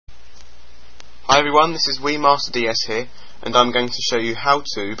Hi everyone, this is WeMasterDS here, and I'm going to show you how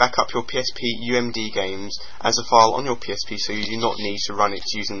to back up your PSP UMD games as a file on your PSP so you do not need to run it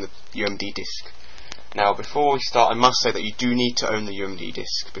using the UMD disk. Now before we start, I must say that you do need to own the UMD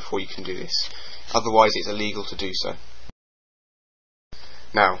disk before you can do this, otherwise it's illegal to do so.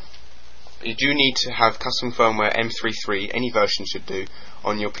 Now, you do need to have custom firmware M33, any version should do,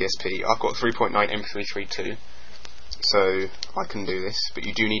 on your PSP. I've got 3.9 M332, so I can do this, but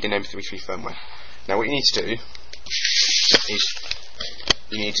you do need an M33 firmware. Now what you need to do is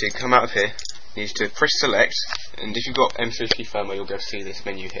you need to come out of here, you need to press select, and if you've got M33 firmware you'll be able to see this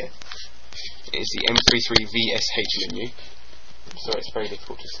menu here. It is the M33 VSH menu. I'm sorry it's very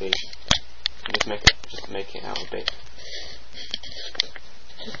difficult to see. Just make it out a bit.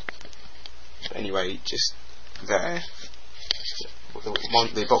 But anyway, just there.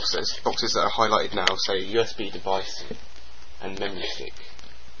 The boxes that are highlighted now say USB device and memory stick.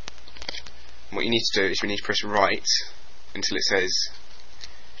 And what you need to do is you need to press right until it says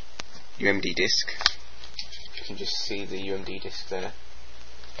UMD disk. You can just see the UMD disk there.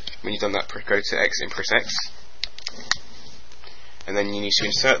 When you've done that, go to X and press X. And then you need to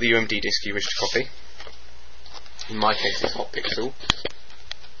insert the UMD disk you wish to copy. In my case it's Hot Pixel.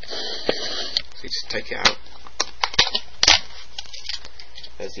 So you just take it out.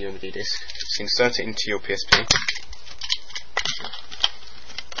 There's the UMD disk. Just insert it into your PSP.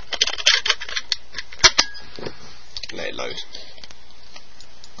 Let it load.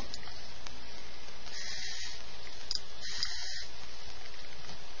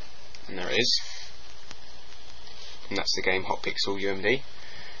 And there it is. And that's the game Hot Pixel UMD.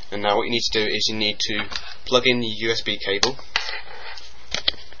 And now what you need to do is you need to plug in the USB cable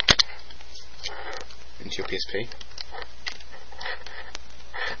into your PSP.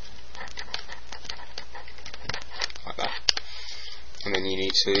 Like that. And then you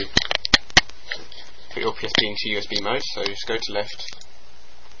need to put your PSP into USB mode, so just go to left,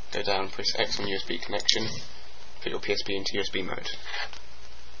 go down, press X on USB connection, put your PSP into USB mode.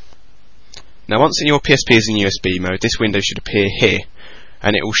 Now once your PSP is in USB mode, this window should appear here,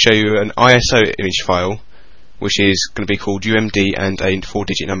 and it will show you an ISO image file, which is going to be called UMD and a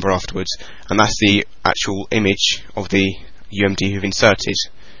 4-digit number afterwards, and that's the actual image of the UMD you've inserted.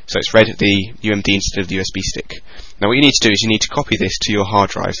 So it's read the UMD instead of the USB stick. Now what you need to do is you need to copy this to your hard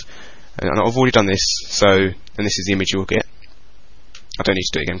drive. And I've already done this, and this is the image you'll get. I don't need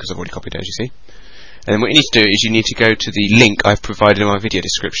to do it again because I've already copied it, as you see. And then what you need to do is you need to go to the link I've provided in my video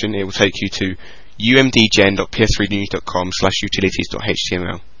description. It will take you to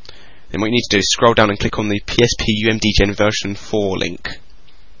umdgen.ps3news.com/utilities.html. Then what you need to do is scroll down and click on the PSP UMD Gen version 4 link.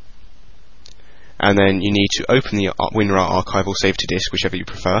 And then you need to open the WinRAR archive or save to disk, whichever you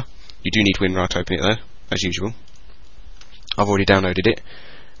prefer. You do need WinRAR to open it though, as usual. I've already downloaded it.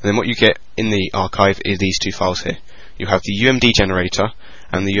 And then what you get in the archive is these two files here. You have the UMD generator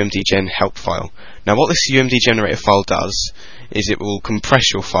and the UMD gen help file. Now what this UMD generator file does is it will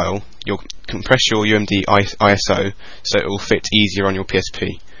compress your file, compress your UMD ISO so it will fit easier on your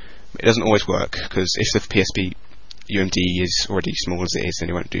PSP. It doesn't always work, because if the PSP UMD is already small as it is, then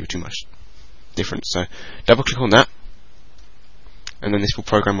it won't do too much difference. So double click on that, and then this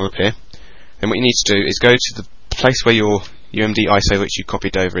program will appear. Then what you need to do is go to the place where your UMD ISO which you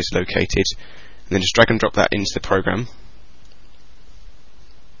copied over is located, and then just drag and drop that into the program,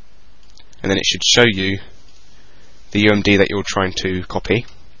 and then it should show you the UMD that you're trying to copy,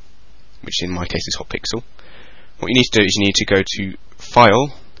 which in my case is Hot Pixel. What you need to do is you need to go to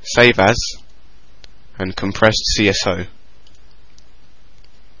File, Save As, and Compressed CSO,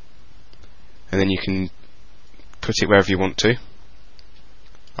 and then you can put it wherever you want to.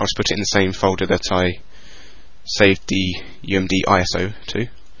 I'll just put it in the same folder that I saved the UMD ISO to,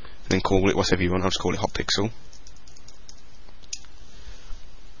 and then call it whatever you want. I'll just call it Hot Pixel.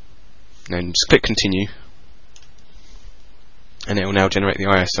 And then just click continue, and it will now generate the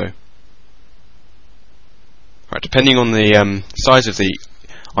ISO. Right, depending on the size of the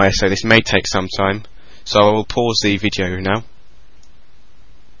ISO, this may take some time, so I will pause the video now.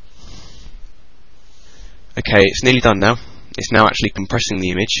 Okay, it's nearly done now. It's now actually compressing the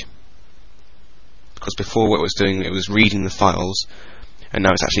image, because before what it was doing, it was reading the files, and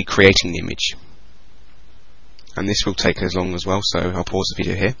now it's actually creating the image. And this will take as long as well, so I'll pause the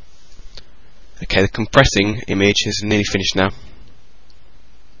video here. Okay, the compressing image is nearly finished now.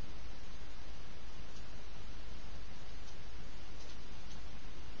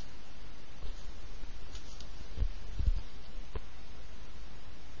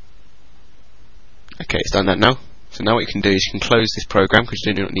 Okay, it's done that now. So now what you can do is you can close this program because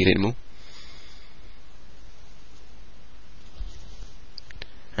you do not need it anymore.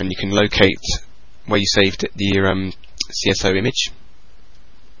 And you can locate where you saved your CSO image.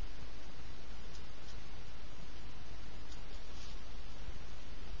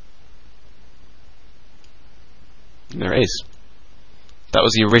 And there it is. That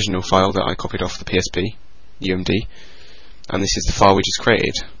was the original file that I copied off the PSP UMD, and this is the file we just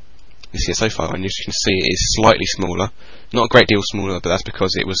created, the CSO file, and as you can see it is slightly smaller, not a great deal smaller, but that's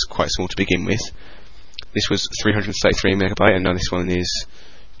because it was quite small to begin with. This was 333 megabyte, and now this one is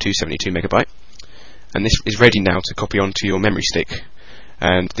 272 megabyte, and this is ready now to copy onto your memory stick,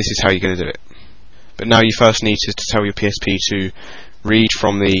 and this is how you're going to do it. But now you first need to tell your PSP to read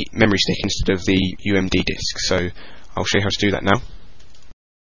from the memory stick instead of the UMD disk, so I'll show you how to do that now.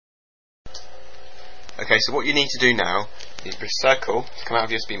 Okay, so what you need to do now is press circle to come out of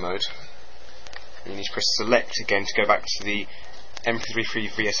USB mode. You need to press select again to go back to the M33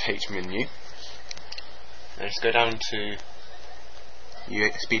 VSH menu. And just go down to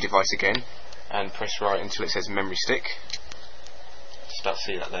USB device again and press right until it says memory stick. Just about to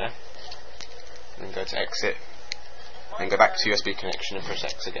see that there. And then go to exit and go back to USB connection and press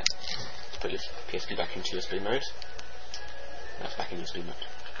X again to put your PSP back into USB mode. That's back in USB mode.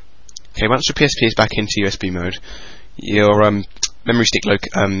 Okay, once your PSP is back into USB mode, your memory stick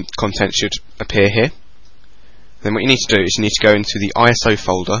content should appear here. Then what you need to do is you need to go into the ISO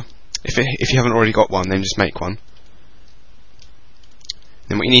folder. If you haven't already got one, then just make one.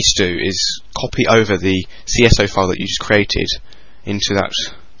 Then what you need to do is copy over the CSO file that you just created into that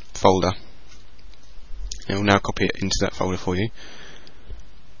folder. It will now copy it into that folder for you.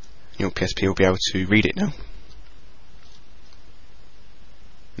 Your PSP will be able to read it now.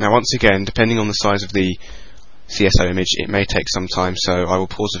 Now once again, depending on the size of the CSO image, it may take some time, so I will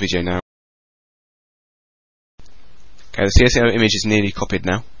pause the video now. Okay, the CSO image is nearly copied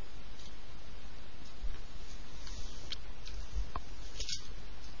now.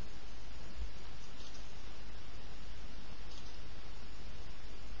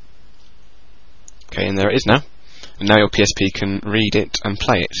 Okay, and there it is now. And now your PSP can read it and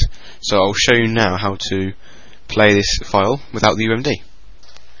play it. So I'll show you now how to play this file without the UMD.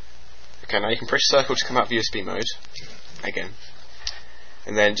 Okay, now you can press circle to come out of USB mode again,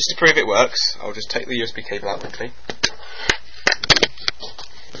 and then just to prove it works, I'll just take the USB cable out quickly,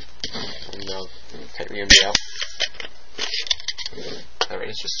 and I'll take the UMD out. There it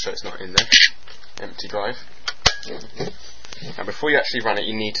is, just so it's not in there. Empty drive. Now before you actually run it,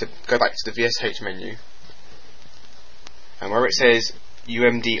 you need to go back to the VSH menu, and where it says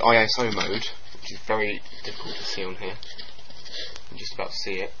UMD ISO mode, which is very difficult to see on here, I'm just about to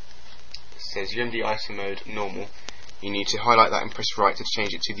see it. It says UMD ISO mode normal. You need to highlight that and press right to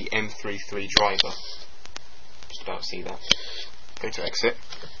change it to the M33 driver. Just about to see that. Go to exit,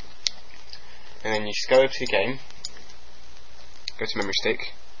 and then you just go over to your game, go to memory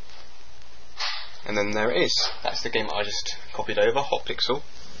stick, and then there it is. That's the game I just copied over, Hot Pixel.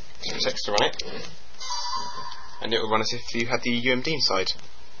 Press X to run it, and it will run as if you had the UMD inside.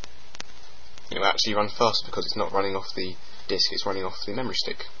 It will actually run fast because it's not running off the disk, it's running off the memory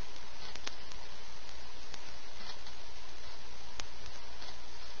stick.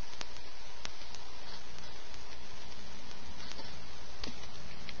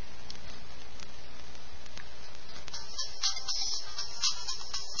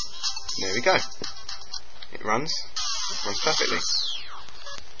 There we go. It runs perfectly.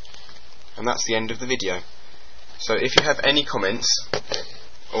 And that's the end of the video. So if you have any comments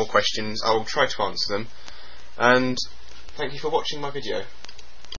or questions, I will try to answer them. And thank you for watching my video.